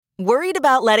Worried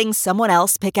about letting someone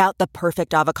else pick out the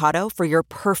perfect avocado for your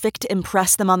perfect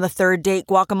impress them on the third date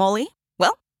guacamole?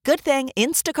 Well, good thing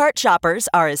Instacart shoppers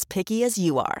are as picky as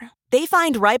you are. They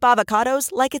find ripe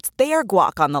avocados like it's their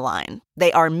guac on the line.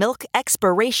 They are milk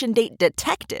expiration date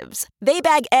detectives. They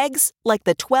bag eggs like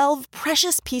the 12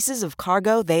 precious pieces of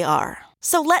cargo they are.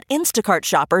 So let Instacart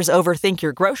shoppers overthink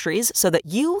your groceries so that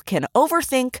you can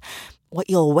overthink what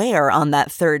you'll wear on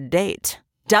that third date.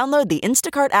 Download the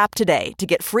Instacart app today to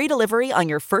get free delivery on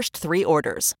your first 3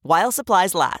 orders, while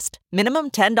supplies last.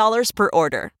 Minimum $10 per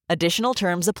order. Additional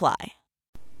terms apply.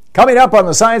 Coming up on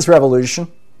the Science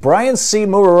Revolution, Brian C.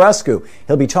 Muraresku.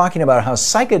 He'll be talking about how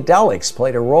psychedelics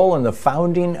played a role in the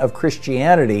founding of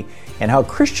Christianity and how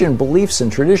Christian beliefs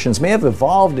and traditions may have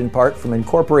evolved in part from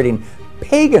incorporating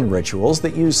pagan rituals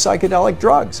that use psychedelic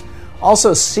drugs.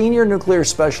 Also, senior nuclear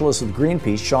specialist with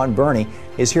Greenpeace, Shaun Burnie,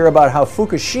 is here about how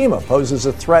Fukushima poses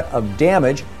a threat of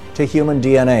damage to human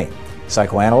DNA.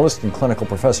 Psychoanalyst and clinical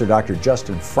professor Dr.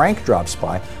 Justin Frank drops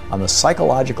by on the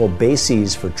psychological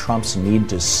bases for Trump's need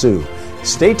to sue.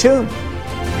 Stay tuned.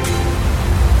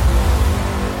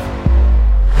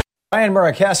 Brian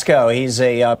Muraresku, he's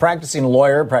a practicing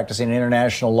lawyer, practicing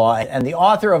international law, and the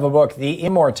author of a book, The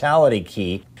Immortality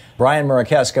Key.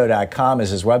 BrianMuraresku.com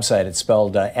is his website. It's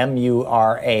spelled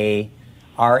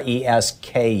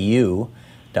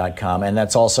Muraresku.com, and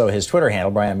that's also his Twitter handle,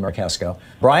 Brian Muraresku.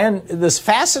 Brian, this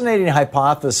fascinating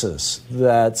hypothesis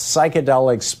that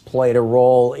psychedelics played a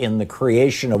role in the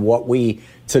creation of what we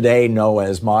today know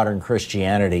as modern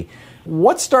Christianity.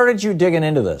 What started you digging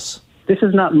into this? This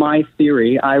is not my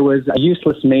theory. I was a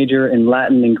useless major in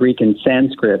Latin and Greek and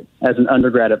Sanskrit as an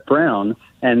undergrad at Brown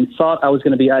and thought I was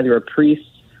going to be either a priest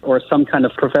or some kind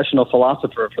of professional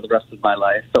philosopher for the rest of my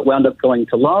life, but wound up going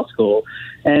to law school.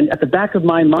 And at the back of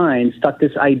my mind stuck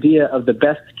this idea of the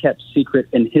best kept secret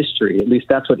in history. At least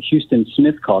that's what Huston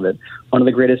Smith called it, one of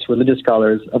the greatest religious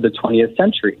scholars of the 20th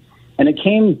century. And it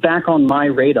came back on my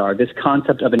radar, this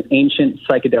concept of an ancient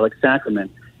psychedelic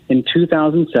sacrament, in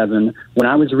 2007, when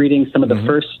I was reading some of the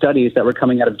first studies that were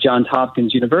coming out of Johns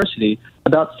Hopkins University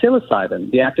about psilocybin,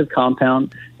 the active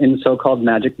compound in so-called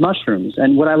magic mushrooms.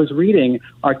 And what I was reading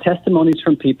are testimonies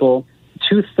from people,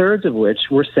 2/3 of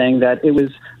which were saying that it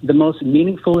was the most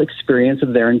meaningful experience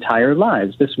of their entire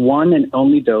lives, this one and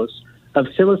only dose of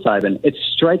psilocybin. It's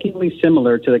strikingly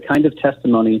similar to the kind of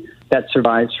testimony that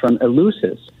survives from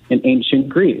Eleusis in ancient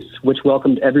Greece, which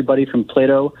welcomed everybody from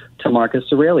Plato to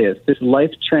Marcus Aurelius, this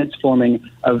life-transforming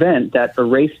event that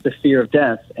erased the fear of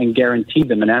death and guaranteed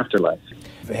them an afterlife.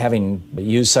 Having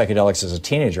used psychedelics as a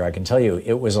teenager, I can tell you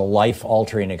it was a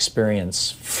life-altering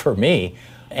experience for me.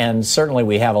 And certainly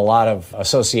we have a lot of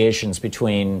associations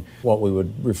between what we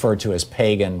would refer to as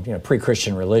pagan,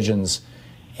 pre-Christian religions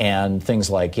and things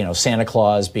like, Santa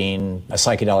Claus being a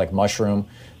psychedelic mushroom,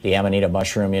 the Amanita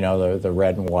mushroom, the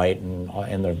red and white,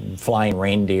 and the flying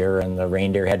reindeer, and the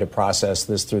reindeer had to process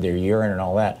this through their urine and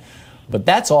all that. But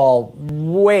that's all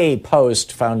way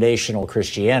post-foundational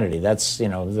Christianity. That's,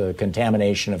 the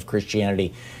contamination of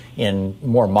Christianity in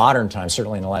more modern times,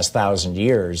 certainly in the last 1,000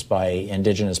 years, by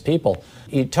indigenous people.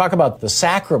 You talk about the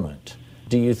sacrament.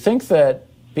 Do you think that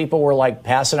people were like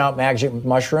passing out magic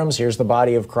mushrooms, here's the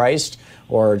body of Christ,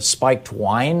 or spiked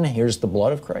wine, here's the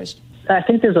blood of Christ? I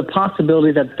think there's a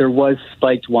possibility that there was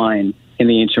spiked wine in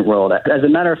the ancient world. As a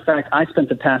matter of fact, I spent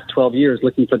the past 12 years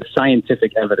looking for the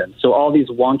scientific evidence. So all these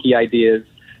wonky ideas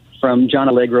from John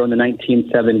Allegro in the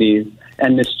 1970s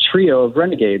and this trio of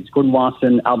renegades, Gordon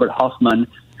Wasson, Albert Hofmann,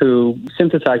 who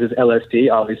synthesizes LSD,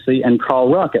 obviously, and Carl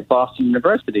Ruck at Boston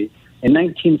University. In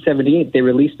 1978, they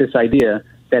released this idea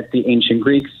that the ancient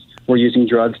Greeks were using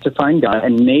drugs to find God,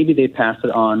 and maybe they passed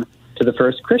it on to the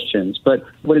first Christians. But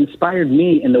what inspired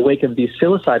me in the wake of these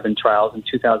psilocybin trials in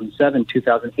 2007,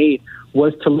 2008,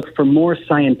 was to look for more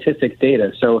scientific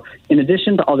data. So in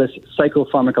addition to all this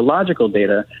psychopharmacological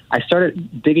data, I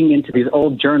started digging into these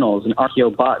old journals in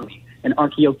archaeobotany and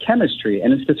archaeochemistry,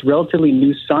 and it's this relatively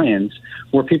new science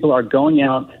where people are going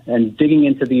out and digging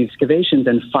into these excavations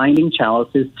and finding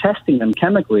chalices, testing them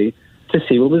chemically to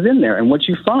see what was in there. And what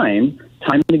you find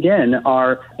time and again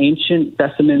are ancient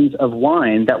specimens of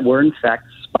wine that were in fact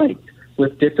spiked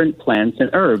with different plants and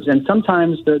herbs. And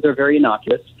sometimes they're very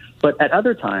innocuous, but at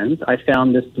other times I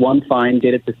found this one find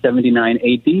dated to 79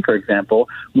 AD, for example,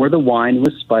 where the wine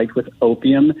was spiked with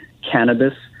opium,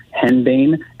 cannabis,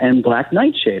 henbane, and black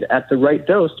nightshade at the right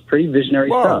dose. Pretty visionary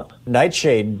stuff.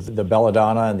 Nightshade, the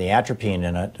belladonna and the atropine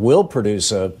in it, will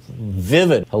produce a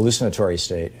vivid hallucinatory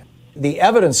state. The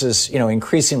evidence is,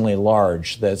 increasingly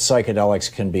large that psychedelics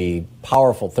can be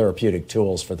powerful therapeutic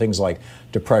tools for things like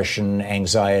depression,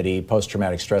 anxiety,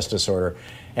 post-traumatic stress disorder.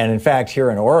 And in fact,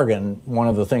 here in Oregon, one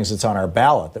of the things that's on our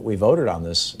ballot that we voted on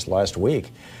this last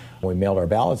week, when we mailed our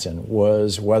ballots in,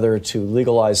 was whether to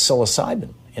legalize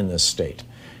psilocybin in this state.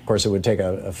 Of course, it would take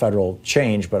a federal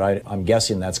change, but I'm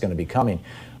guessing that's going to be coming.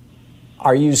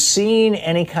 Are you seeing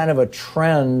any kind of a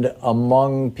trend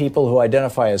among people who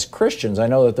identify as Christians? I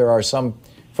know that there are some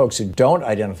folks who don't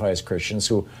identify as Christians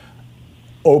who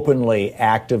openly,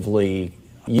 actively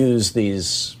use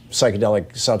these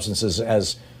psychedelic substances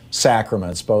as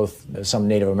sacraments, both some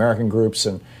Native American groups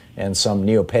and some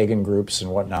neo-pagan groups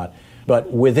and whatnot.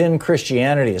 But within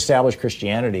Christianity, established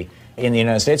Christianity in the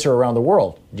United States or around the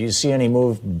world, do you see any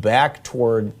move back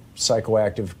toward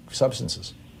psychoactive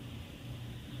substances?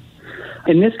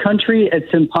 In this country,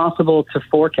 it's impossible to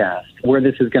forecast where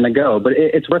this is going to go, but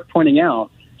it's worth pointing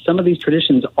out some of these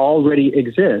traditions already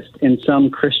exist in some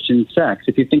Christian sects.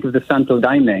 If you think of the Santo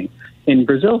Daime in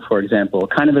Brazil, for example,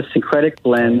 kind of a syncretic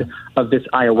blend of this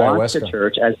ayahuasca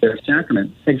church as their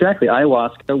sacrament. Exactly,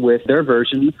 ayahuasca with their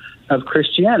version of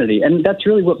Christianity. And that's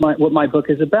really what my book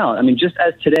is about. I mean, just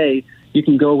as today you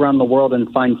can go around the world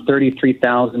and find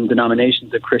 33,000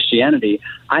 denominations of Christianity,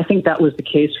 I think that was the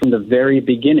case from the very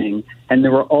beginning, and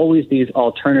there were always these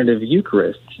alternative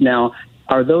Eucharists. Now,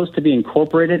 are those to be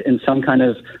incorporated in some kind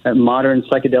of modern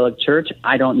psychedelic church?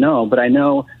 I don't know, but I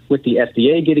know with the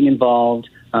FDA getting involved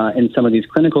in some of these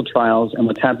clinical trials and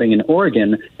what's happening in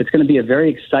Oregon, it's going to be a very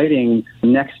exciting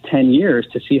next 10 years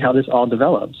to see how this all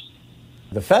develops.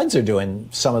 The feds are doing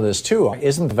some of this too.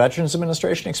 Isn't the Veterans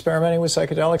Administration experimenting with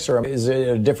psychedelics, or is it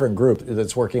a different group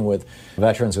that's working with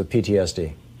veterans with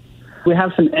PTSD? We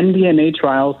have some MDMA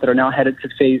trials that are now headed to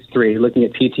phase 3, looking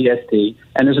at PTSD,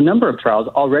 and there's a number of trials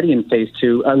already in phase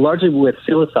 2, largely with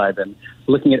psilocybin,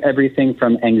 looking at everything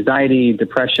from anxiety,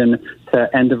 depression, to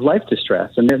end-of-life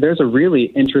distress. And there's a really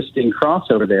interesting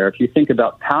crossover there. If you think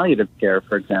about palliative care,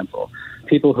 for example,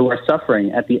 people who are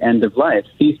suffering at the end of life,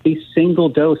 these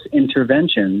single-dose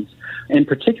interventions, in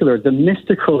particular, the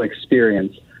mystical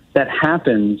experience that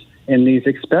happens in these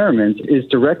experiments is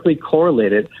directly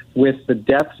correlated with the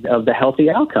depth of the healthy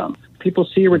outcome. People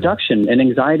see a reduction in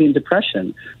anxiety and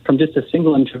depression from just a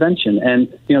single intervention. And,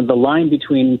 the line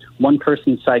between one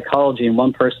person's psychology and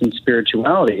one person's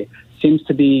spirituality seems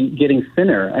to be getting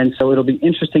thinner. And so it'll be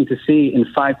interesting to see in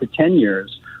 5 to 10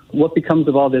 years what becomes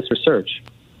of all this research.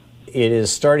 It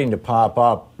is starting to pop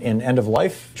up in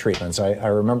end-of-life treatments. I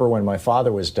remember when my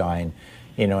father was dying,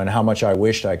 and how much I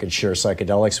wished I could share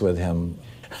psychedelics with him.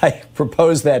 I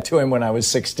proposed that to him when I was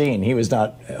 16. He was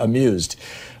not amused.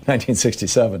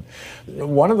 1967.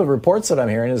 One of the reports that I'm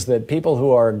hearing is that people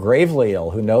who are gravely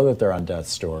ill, who know that they're on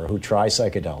death's door, who try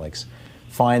psychedelics,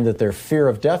 find that their fear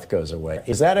of death goes away.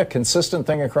 Is that a consistent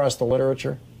thing across the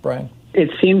literature, Brian? It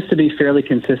seems to be fairly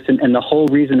consistent, and the whole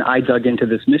reason I dug into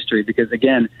this mystery, because,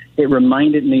 again, it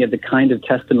reminded me of the kind of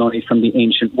testimony from the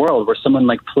ancient world where someone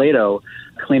like Plato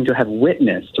claimed to have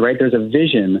witnessed, right? There's a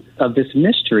vision of this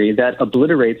mystery that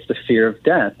obliterates the fear of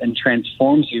death and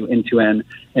transforms you into an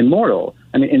immortal.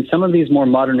 I mean, in some of these more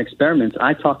modern experiments,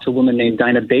 I talked to a woman named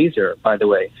Dinah Baser, by the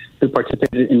way, who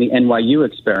participated in the NYU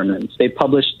experiments. They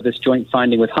published this joint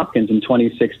finding with Hopkins in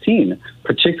 2016,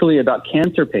 particularly about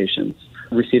cancer patients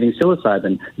receiving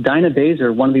psilocybin. Dinah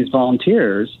Baser, one of these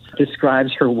volunteers,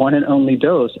 describes her one and only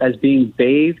dose as being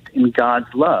bathed in God's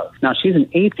love. Now, she's an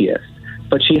atheist,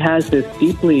 but she has this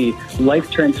deeply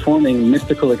life-transforming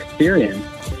mystical experience.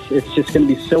 It's just going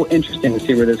to be so interesting to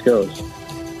see where this goes.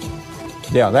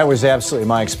 Yeah, that was absolutely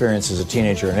my experience as a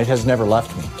teenager, and it has never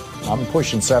left me. I'm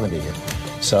pushing 70 here,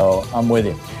 so I'm with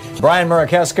you. Brian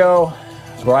Muraresku,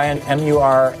 Brian,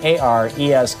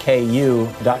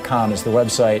 Muraresku.com is the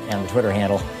website and the Twitter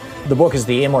handle. The book is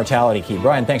The Immortality Key.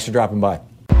 Brian, thanks for dropping by.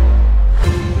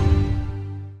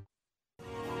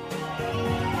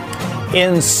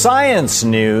 In science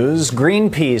news,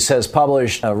 Greenpeace has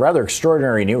published a rather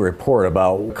extraordinary new report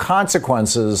about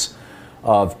consequences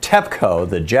of TEPCO,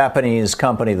 the Japanese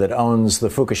company that owns the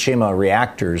Fukushima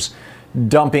reactors,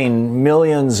 dumping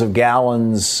millions of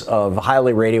gallons of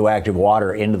highly radioactive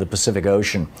water into the Pacific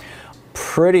Ocean.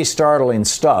 Pretty startling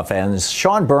stuff. And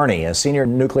Shaun Burnie, a senior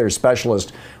nuclear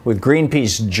specialist with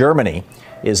Greenpeace Germany,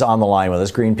 is on the line with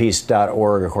us.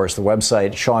 Greenpeace.org, of course, the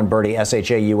website. Shaun Burnie,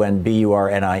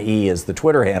 ShaunBurnie is the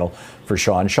Twitter handle for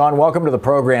Shaun. Shaun, welcome to the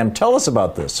program. Tell us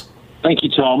about this. Thank you,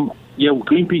 Tom. Yeah,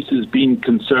 Greenpeace has been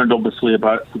concerned, obviously,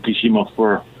 about Fukushima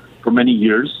for many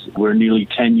years. We're nearly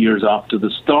 10 years after the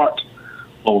start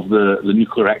of the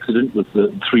nuclear accident with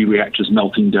the 3 reactors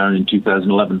melting down in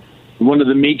 2011. One of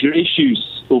the major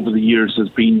issues over the years has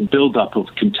been buildup of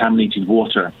contaminated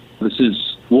water. This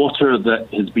is water that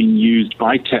has been used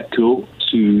by TEPCO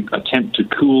to attempt to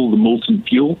cool the molten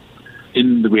fuel.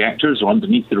 in the reactors or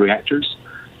underneath the reactors,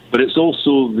 but it's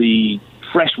also the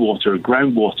freshwater,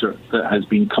 groundwater that has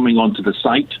been coming onto the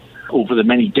site over the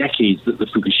many decades that the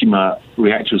Fukushima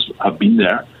reactors have been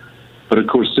there. But of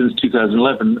course, since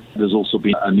 2011, there's also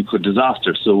been a nuclear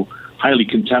disaster. So highly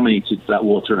contaminated that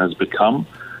water has become.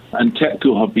 And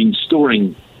TEPCO have been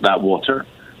storing that water,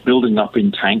 building up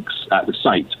in tanks at the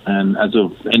site. And as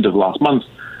of end of last month,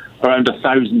 around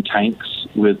 1,000 tanks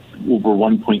with over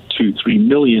 1.23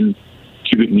 million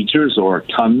cubic meters or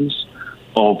tons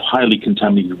of highly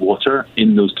contaminated water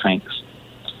in those tanks.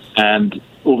 And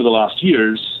over the last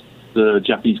years, the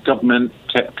Japanese government,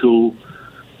 TEPCO,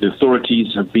 the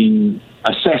authorities have been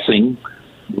assessing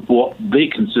what they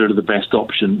consider the best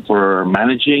option for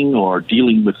managing or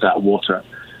dealing with that water.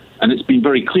 And it's been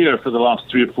very clear for the last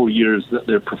 3 or 4 years that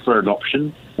their preferred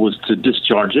option was to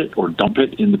discharge it or dump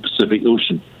it in the Pacific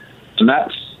Ocean. And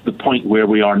that's the point where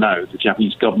we are now. The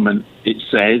Japanese government, it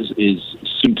says, is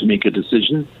soon to make a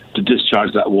decision to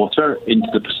discharge that water into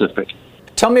the Pacific.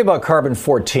 Tell me about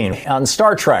carbon-14. On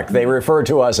Star Trek, they refer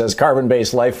to us as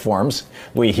carbon-based life forms,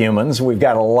 we humans. We've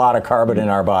got a lot of carbon in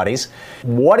our bodies.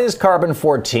 What is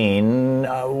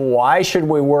carbon-14? Why should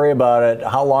we worry about it?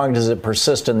 How long does it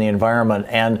persist in the environment?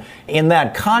 And in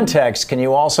that context, can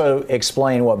you also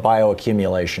explain what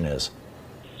bioaccumulation is?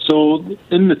 So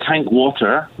in the tank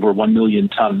water, over 1 million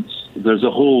tons, there's a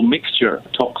whole mixture,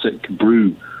 toxic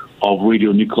brew of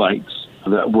radionuclides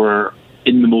that were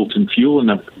in the molten fuel and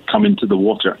have come into the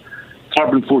water.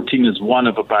 Carbon-14 is one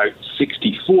of about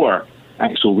 64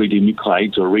 actual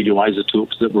radionuclides or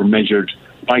radioisotopes that were measured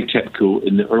by TEPCO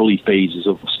in the early phases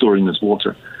of storing this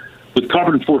water. With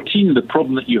carbon-14, the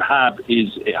problem that you have is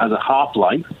it has a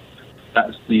half-life.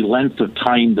 That's the length of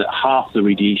time that half the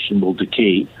radiation will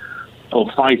decay, of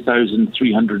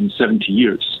 5,370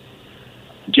 years.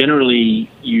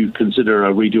 Generally, you consider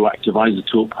a radioactive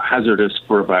isotope hazardous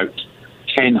for about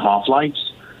 10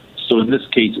 half-lives. So in this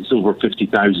case, it's over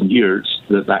 50,000 years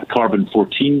that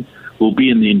carbon-14 will be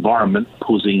in the environment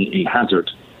posing a hazard.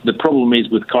 The problem is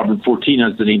with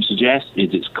carbon-14, as the name suggests, is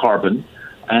it's carbon,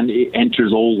 and it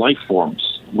enters all life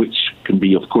forms, which can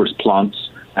be, of course, plants,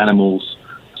 animals,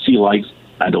 sea life,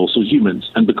 and also humans.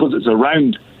 And because it's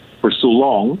around for so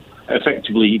long,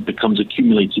 effectively it becomes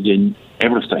accumulated in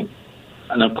everything.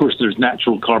 And of course, there's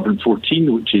natural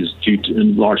carbon-14, which is due to,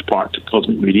 in large part, to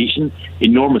cosmic radiation,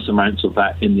 enormous amounts of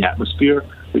that in the atmosphere,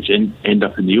 which end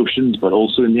up in the oceans, but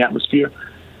also in the atmosphere.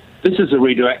 This is a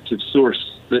radioactive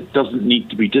source that doesn't need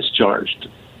to be discharged.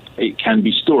 It can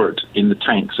be stored in the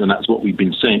tanks, and that's what we've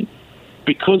been saying.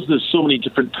 Because there's so many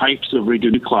different types of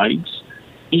radionuclides,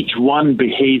 each one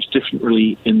behaves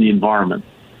differently in the environment.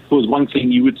 So one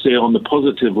thing you would say on the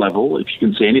positive level, if you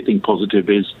can say anything positive,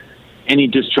 is any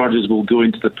discharges will go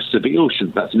into the Pacific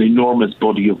Ocean. That's an enormous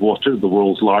body of water, the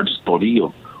world's largest body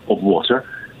of water,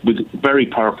 with very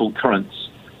powerful currents.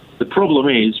 The problem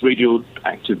is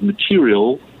radioactive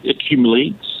material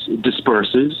accumulates, it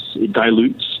disperses, it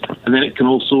dilutes, and then it can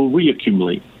also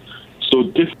reaccumulate. So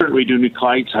different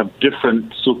radionuclides have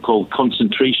different so-called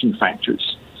concentration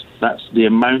factors. That's the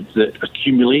amount that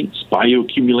accumulates,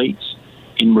 bioaccumulates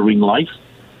in marine life,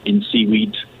 in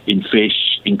seaweed, in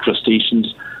fish, in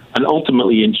crustaceans, and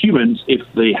ultimately in humans if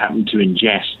they happen to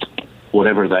ingest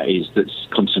whatever that is that's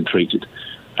concentrated.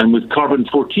 And with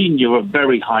carbon-14, you have a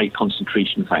very high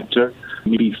concentration factor,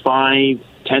 maybe 5,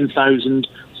 10,000.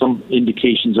 Some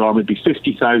indications are maybe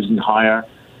 50,000 higher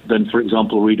than, for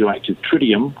example, radioactive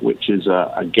tritium, which is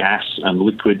a gas and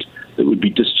liquid that would be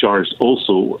discharged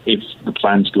also if the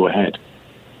plans go ahead.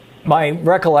 My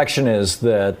recollection is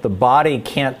that the body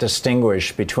can't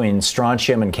distinguish between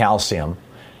strontium and calcium.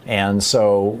 And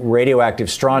so radioactive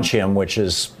strontium, which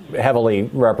is heavily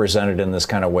represented in this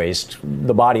kind of waste,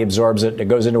 the body absorbs it, it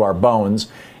goes into our bones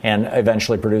and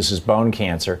eventually produces bone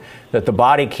cancer. That the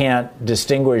body can't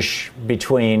distinguish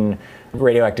between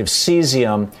radioactive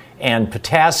cesium and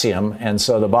potassium, and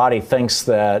so the body thinks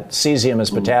that cesium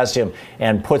is potassium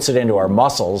and puts it into our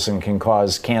muscles and can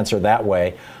cause cancer that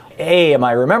way. Am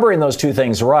I remembering those two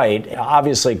things right?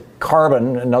 Obviously,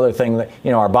 carbon, another thing that,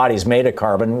 our body's made of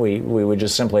carbon. We would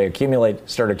just simply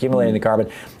start accumulating the carbon.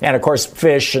 And of course,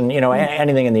 fish and,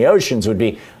 anything in the oceans would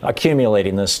be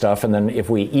accumulating this stuff. And then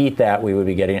if we eat that, we would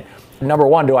be getting it. Number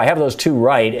one, do I have those two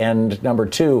right? And number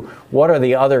two, what are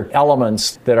the other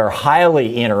elements that are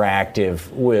highly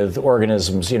interactive with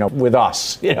organisms, with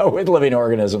us, with living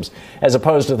organisms, as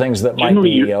opposed to things that might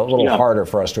be a little harder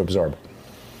for us to absorb?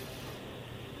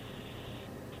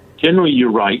 Generally,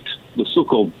 you're right. The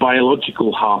so-called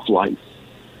biological half-life,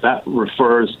 that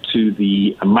refers to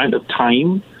the amount of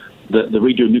time that the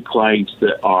radionuclides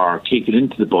that are taken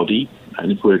into the body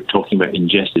and if we're talking about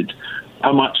ingested,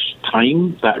 how much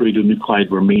time that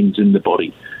radionuclide remains in the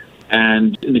body.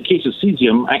 And in the case of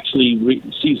cesium, actually,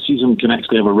 cesium can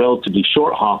actually have a relatively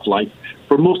short half-life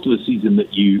for most of the cesium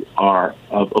that you are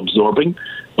absorbing,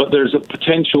 but there's a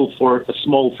potential for a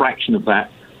small fraction of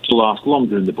that to last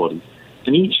longer in the body.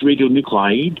 And each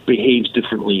radionuclide behaves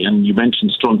differently, and you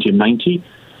mentioned strontium-90.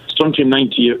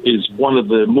 Strontium-90 is one of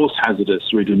the most hazardous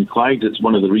radionuclides. It's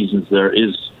one of the reasons there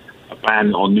is a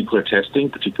ban on nuclear testing,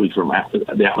 particularly from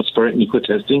the atmospheric nuclear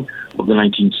testing of the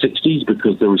 1960s,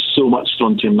 because there was so much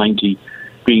strontium-90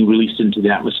 being released into the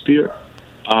atmosphere.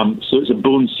 So it's a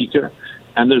bone seeker,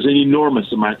 and there's an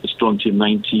enormous amount of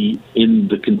strontium-90 in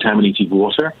the contaminated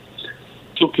water.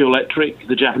 Tokyo Electric,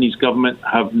 the Japanese government,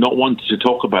 have not wanted to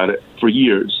talk about it for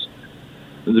years.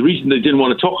 And the reason they didn't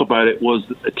want to talk about it was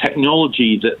that the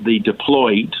technology that they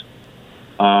deployed,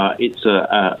 it's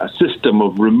a system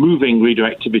of removing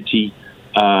radioactivity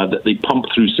that they pump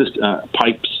through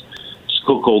pipes. It's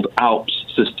called ALPS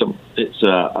system. It's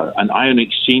an ion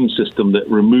exchange system that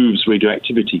removes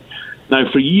radioactivity. Now,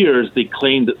 for years, they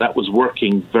claimed that that was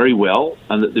working very well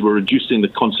and that they were reducing the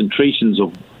concentrations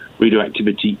of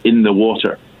radioactivity in the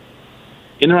water.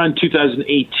 In around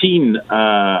 2018,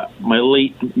 my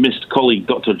late missed colleague,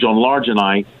 Dr. John Large, and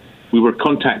I, we were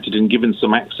contacted and given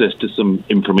some access to some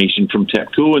information from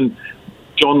TEPCO, and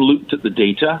John looked at the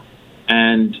data,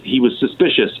 and he was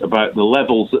suspicious about the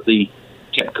levels that the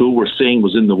TEPCO were saying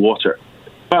was in the water.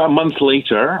 About a month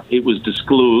later, it was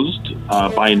disclosed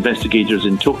by investigators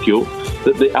in Tokyo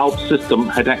that the ALPS system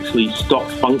had actually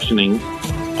stopped functioning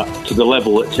to the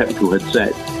level that TEPCO had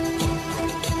said.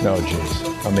 Oh, geez.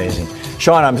 Amazing.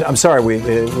 Shaun, I'm sorry, we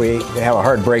have a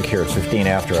hard break here at 15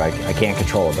 after. I can't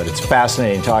control it, but it's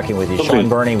fascinating talking with you. Okay. Shaun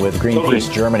Burnie with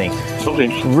Greenpeace Germany.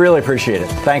 Okay. Really appreciate it.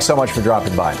 Thanks so much for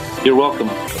dropping by. You're welcome.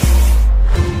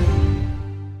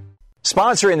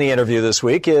 Sponsoring the interview this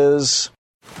week is...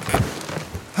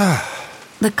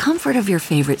 The comfort of your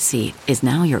favorite seat is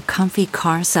now your comfy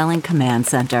car selling command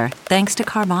center, thanks to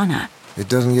Carvana. It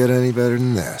doesn't get any better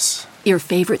than this. Your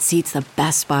favorite seat's the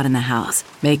best spot in the house.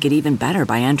 Make it even better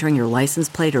by entering your license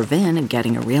plate or VIN and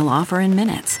getting a real offer in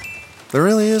minutes. There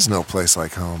really is no place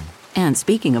like home. And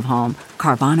speaking of home,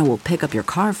 Carvana will pick up your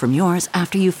car from yours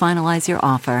after you finalize your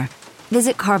offer.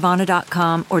 Visit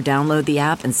Carvana.com or download the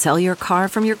app and sell your car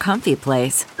from your comfy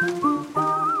place.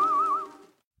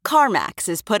 CarMax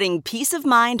is putting peace of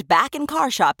mind back in car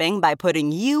shopping by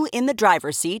putting you in the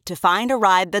driver's seat to find a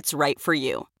ride that's right for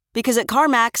you. Because at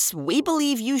CarMax, we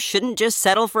believe you shouldn't just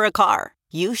settle for a car.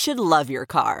 You should love your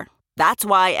car. That's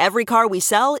why every car we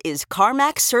sell is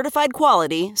CarMax certified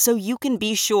quality, so you can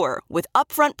be sure with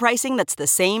upfront pricing that's the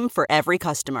same for every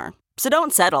customer. So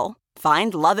don't settle.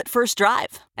 Find love at first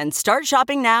drive and start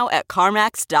shopping now at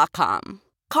CarMax.com.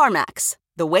 CarMax,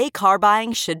 the way car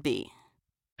buying should be.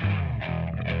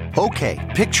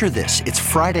 Okay, picture this. It's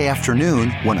Friday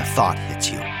afternoon when a thought hits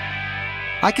you.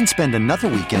 I can spend another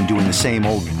weekend doing the same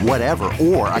old whatever,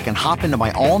 or I can hop into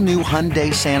my all-new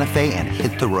Hyundai Santa Fe and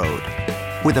hit the road.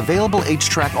 With available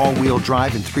H-Track all-wheel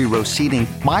drive and 3-row seating,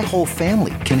 my whole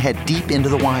family can head deep into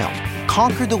the wild.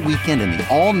 Conquer the weekend in the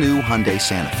all-new Hyundai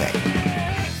Santa Fe.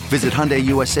 Visit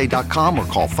HyundaiUSA.com or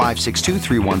call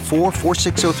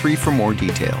 562-314-4603 for more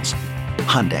details.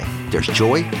 Hyundai, there's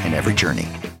joy in every journey.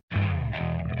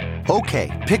 Okay,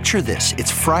 picture this.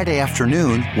 It's Friday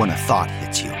afternoon when a thought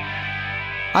hits you.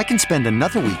 I can spend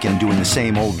another weekend doing the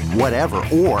same old whatever,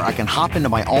 or I can hop into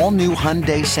my all-new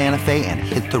Hyundai Santa Fe and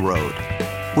hit the road.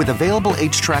 With available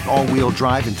H-Track all-wheel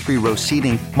drive and 3-row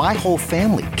seating, my whole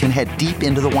family can head deep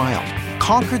into the wild.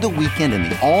 Conquer the weekend in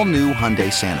the all-new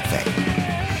Hyundai Santa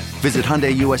Fe. Visit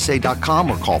HyundaiUSA.com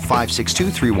or call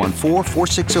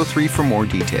 562-314-4603 for more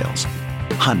details.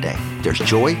 Hyundai, there's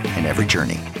joy in every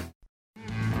journey.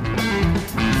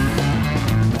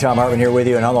 Tom Hartman here with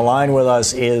you, and on the line with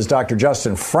us is Dr.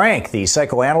 Justin Frank, the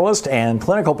psychoanalyst and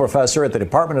clinical professor at the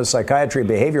Department of Psychiatry and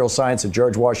Behavioral Science at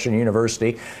George Washington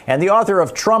University, and the author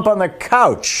of Trump on the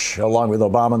Couch, along with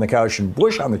Obama on the Couch and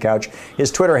Bush on the Couch.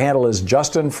 His Twitter handle is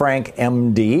Justin Frank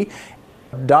MD.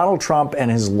 Donald Trump and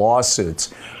his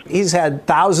lawsuits. He's had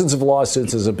thousands of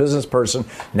lawsuits as a business person.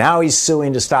 Now he's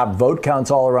suing to stop vote counts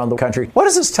all around the country. What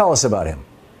does this tell us about him?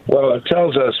 Well, it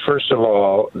tells us, first of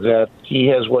all, that he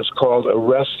has what's called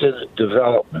arrested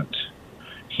development.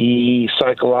 He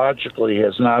psychologically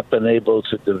has not been able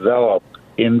to develop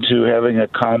into having a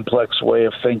complex way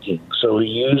of thinking. So he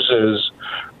uses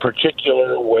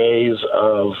particular ways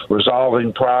of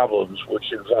resolving problems,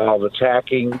 which involve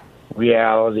attacking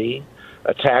reality,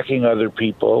 attacking other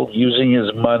people, using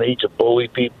his money to bully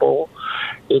people.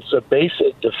 It's a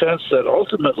basic defense that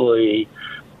ultimately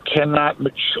cannot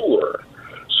mature.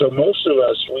 So most of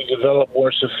us, we develop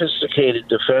more sophisticated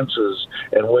defenses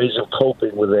and ways of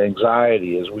coping with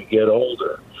anxiety as we get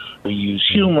older. We use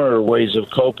humor or ways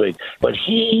of coping, but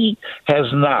he has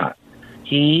not.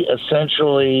 He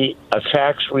essentially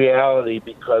attacks reality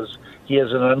because he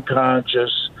has an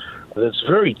unconscious that's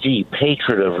very deep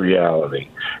hatred of reality.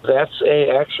 That's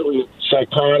actually a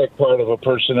psychotic part of a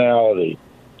personality.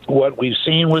 What we've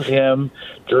seen with him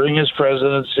during his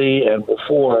presidency and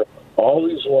before, all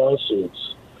these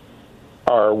lawsuits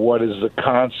are what is the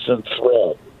constant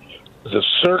thread. The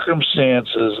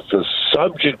circumstances, the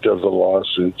subject of the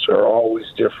lawsuits are always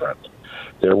different.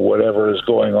 They're whatever is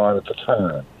going on at the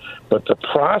time. But the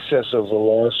process of the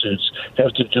lawsuits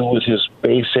have to do with his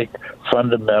basic,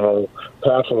 fundamental,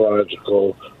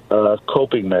 pathological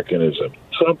coping mechanism.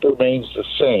 Trump remains the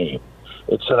same.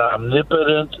 It's an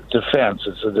omnipotent defense.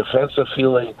 It's a defense of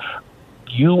feeling,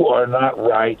 you are not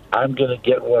right. I'm going to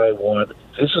get what I want.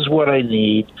 This is what I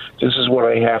need. This is what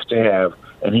I have to have.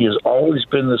 And he has always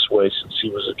been this way since he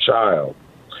was a child.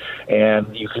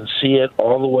 And you can see it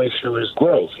all the way through his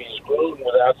growth. He's grown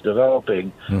without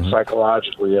developing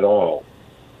psychologically at all.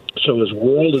 So his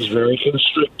world is very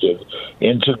constricted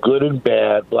into good and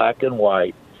bad, black and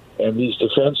white, and these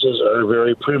defenses are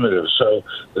very primitive. So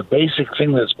the basic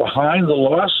thing that's behind the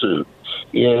lawsuit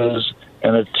is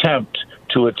an attempt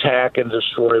to attack and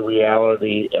destroy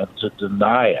reality and to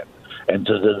deny it, and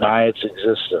to deny its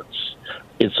existence.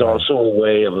 It's also a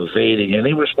way of evading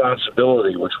any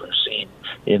responsibility, which we've seen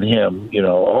in him,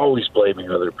 always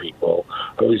blaming other people,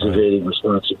 always evading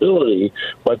responsibility.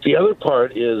 But the other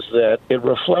part is that it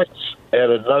reflects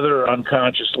at another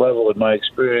unconscious level, in my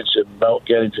experience in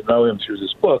getting to know him through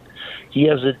this book, he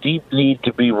has a deep need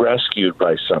to be rescued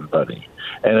by somebody.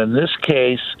 And in this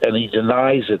case, and he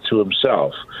denies it to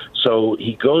himself. So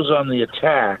he goes on the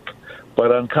attack,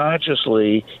 but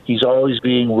unconsciously, he's always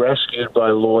being rescued by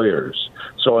lawyers.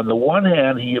 So on the one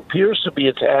hand, he appears to be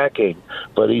attacking,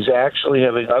 but he's actually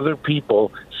having other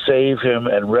people save him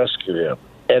and rescue him.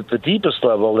 At the deepest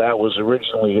level, that was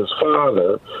originally his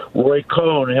father. Roy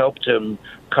Cohn helped him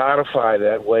codify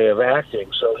that way of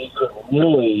acting so he could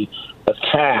really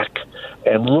attack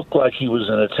and look like he was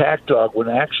an attack dog when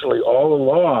actually all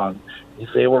along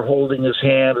they were holding his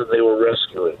hand and they were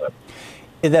rescuing him.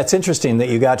 That's interesting that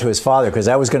you got to his father, because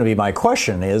that was going to be my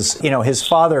question is, his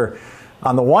father,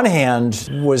 on the one hand,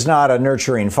 was not a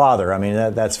nurturing father. I mean,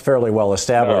 that's fairly well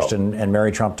established, no. and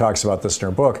Mary Trump talks about this in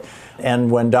her book.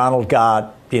 And when Donald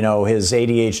got, his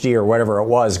ADHD or whatever it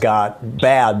was got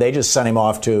bad, they just sent him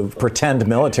off to pretend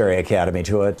military academy,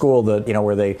 to a school that,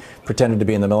 where they pretended to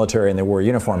be in the military and they wore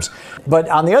uniforms. But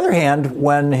on the other hand,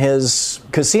 when his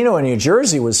casino in New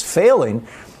Jersey was failing,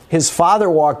 his father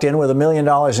walked in with $1 million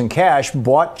in cash,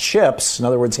 bought chips, in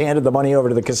other words, handed the money over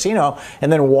to the casino,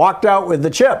 and then walked out with the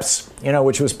chips,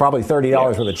 which was probably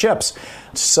 $30 worth of chips.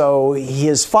 So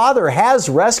his father has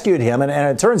rescued him, and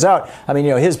it turns out,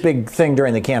 his big thing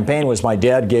during the campaign was my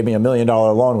dad gave me $1 million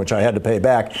loan, which I had to pay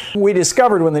back. We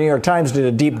discovered when the New York Times did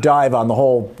a deep dive on the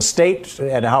whole state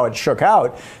and how it shook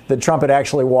out, that Trump had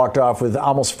actually walked off with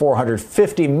almost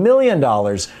 $450 million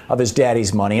of his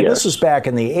daddy's money. And this was back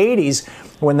in the 80s,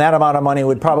 when that amount of money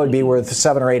would probably be worth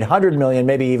 $700 or $800 million,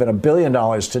 maybe even $1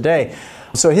 billion today.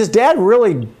 So his dad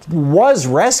really was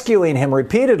rescuing him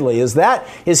repeatedly. Is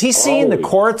he seeing the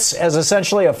courts as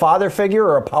essentially a father figure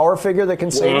or a power figure that can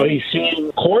save him? Well, he's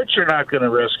seeing courts are not going to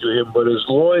rescue him, but his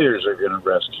lawyers are going to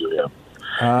rescue him.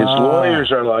 His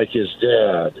lawyers are like his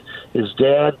dad. His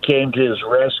dad came to his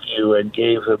rescue and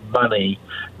gave him money.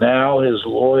 Now his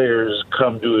lawyers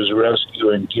come to his rescue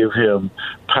and give him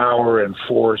power and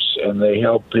force, and they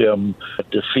help him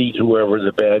defeat whoever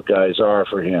the bad guys are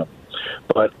for him.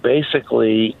 But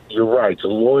basically, you're right. The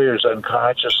lawyers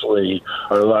unconsciously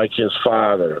are like his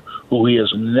father, who he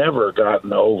has never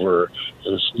gotten over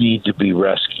this need to be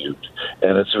rescued.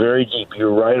 And it's very deep.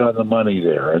 You're right on the money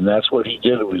there. And that's what he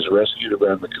did. He was rescued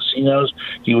around the casinos.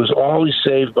 He was always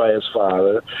saved by his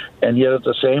father. And yet at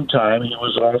the same time, he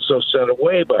was also sent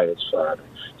away by his father.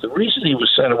 The reason he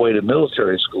was sent away to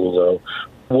military school, though,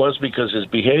 was because his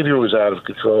behavior was out of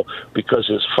control, because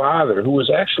his father, who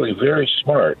was actually very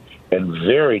smart and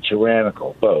very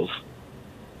tyrannical, both,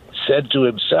 said to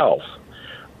himself,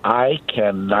 I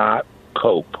cannot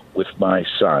cope with my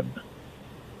son.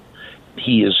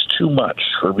 He is too much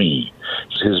for me.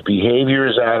 His behavior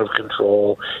is out of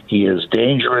control. He is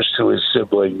dangerous to his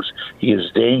siblings. He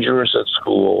is dangerous at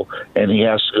school, and he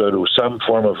has to go to some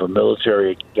form of a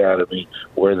military academy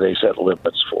where they set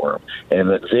limits for him. And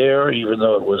that there, even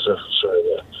though it was a sort of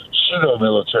a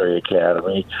pseudo-military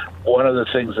academy, one of the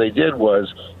things they did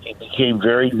was he became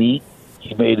very neat.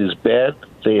 He made his bed.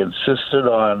 They insisted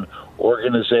on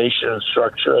organization and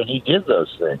structure, and he did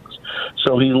those things.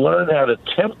 So he learned how to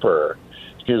temper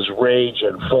his rage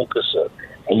and focus it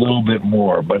a little bit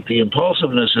more. But the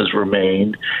impulsiveness has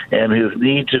remained, and his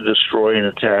need to destroy and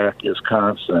attack is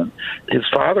constant. His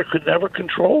father could never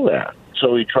control that,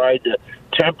 so he tried to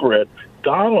temper it.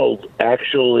 Donald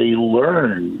actually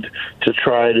learned to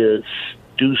try to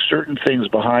do certain things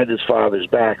behind his father's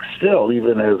back still,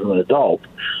 even as an adult.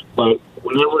 But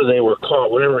whenever he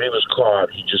was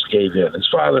caught, he just gave in. His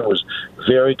father was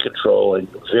very controlling,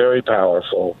 very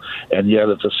powerful, and yet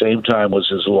at the same time was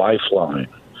his lifeline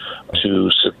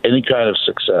to any kind of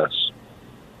success.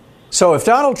 So if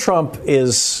Donald Trump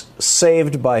is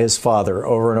saved by his father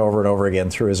over and over and over again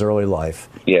through his early life,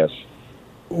 yes,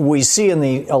 we see in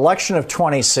the election of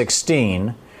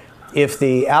 2016, if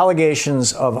the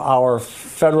allegations of our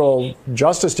federal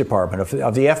Justice Department,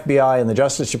 of the FBI and the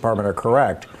Justice Department are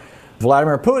correct,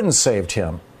 Vladimir Putin saved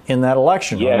him in that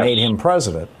election, yes, and made him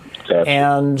president.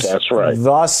 That's right.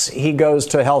 Thus, he goes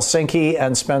to Helsinki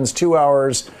and spends 2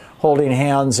 hours holding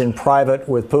hands in private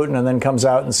with Putin, and then comes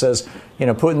out and says,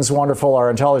 Putin's wonderful, our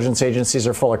intelligence agencies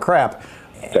are full of crap.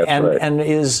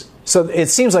 So it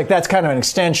seems like that's kind of an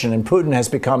extension, and Putin has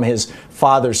become his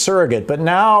father's surrogate. But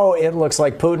now it looks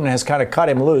like Putin has kind of cut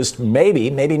him loose.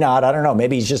 Maybe not. I don't know.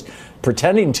 Maybe he's just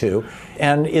pretending to.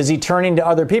 And is he turning to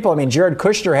other people? I mean, Jared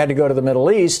Kushner had to go to the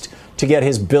Middle East to get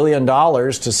his $1 billion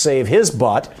to save his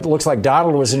butt. It looks like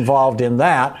Donald was involved in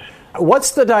that.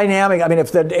 What's the dynamic? I mean,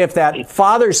 if that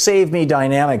father save me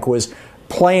dynamic was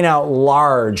playing out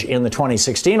large in the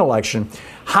 2016 election,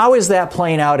 how is that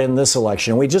playing out in this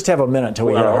election? We just have a minute till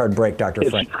we hit a hard break, Dr.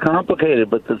 Frank. It's complicated,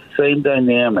 but the same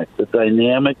dynamic. The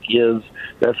dynamic is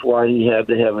that's why he had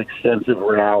to have extensive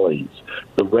rallies.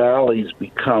 The rallies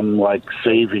become like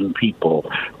saving people.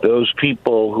 Those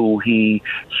people who he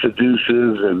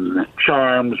seduces and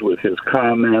charms with his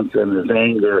comments and his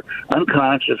anger,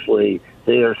 unconsciously,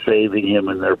 they are saving him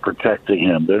and they're protecting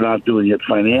him. They're not doing it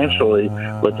financially,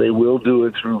 but they will do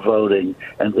it through voting,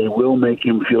 and they will make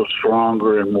him feel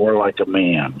stronger and more like a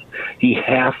man. He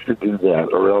has to do that,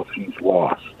 or else he's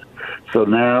lost. So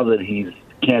now that he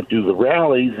can't do the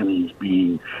rallies and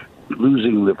he's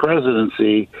losing the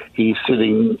presidency, he's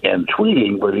sitting and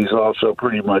tweeting, but he's also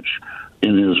pretty much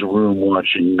in his room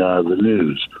watching the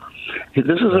news. This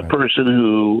is a person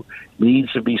who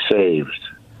needs to be saved.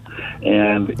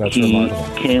 And he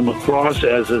came across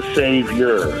as a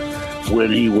savior when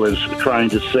he was trying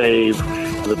to save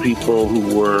the people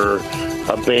who were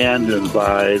abandoned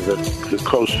by the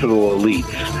coastal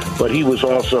elites. But he was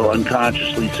also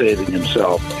unconsciously saving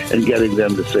himself and getting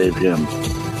them to save him.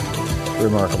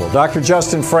 Remarkable. Dr.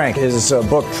 Justin Frank, his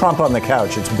book, Trump on the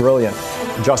Couch, it's brilliant.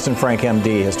 Justin Frank,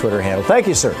 MD, his Twitter handle. Thank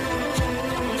you, sir.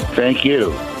 Thank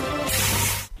you.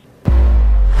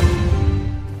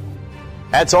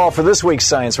 That's all for this week's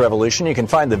Science Revolution. You can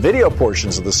find the video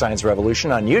portions of the Science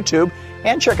Revolution on YouTube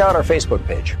and check out our Facebook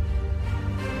page.